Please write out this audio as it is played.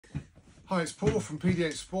Hi, it's Paul from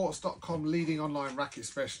pd8sports.com, leading online racket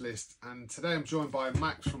specialist, and today I'm joined by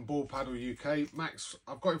Max from Bullpadel UK. Max,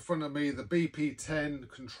 I've got in front of me the BP10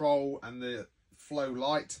 Control and the Flow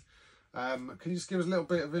Light. Can you just give us a little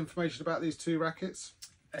bit of information about these two rackets?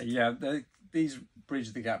 These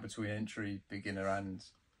bridge the gap between entry, beginner and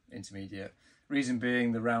intermediate. Reason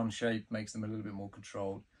being, the round shape makes them a little bit more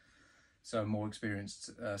controlled, so more experienced,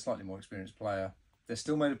 slightly more experienced player. They're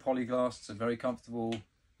still made of polyglass, so very comfortable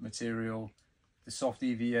material. The soft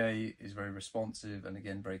EVA is very responsive and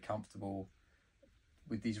again very comfortable.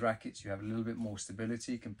 With these rackets you have a little bit more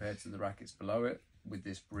stability compared to the rackets below it, with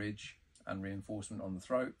this bridge and reinforcement on the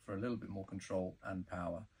throat for a little bit more control and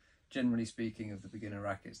power. Generally speaking, of the beginner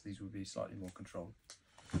rackets, these would be slightly more controlled.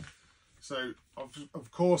 So of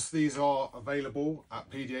course these are available at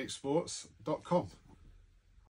pd8sports.com.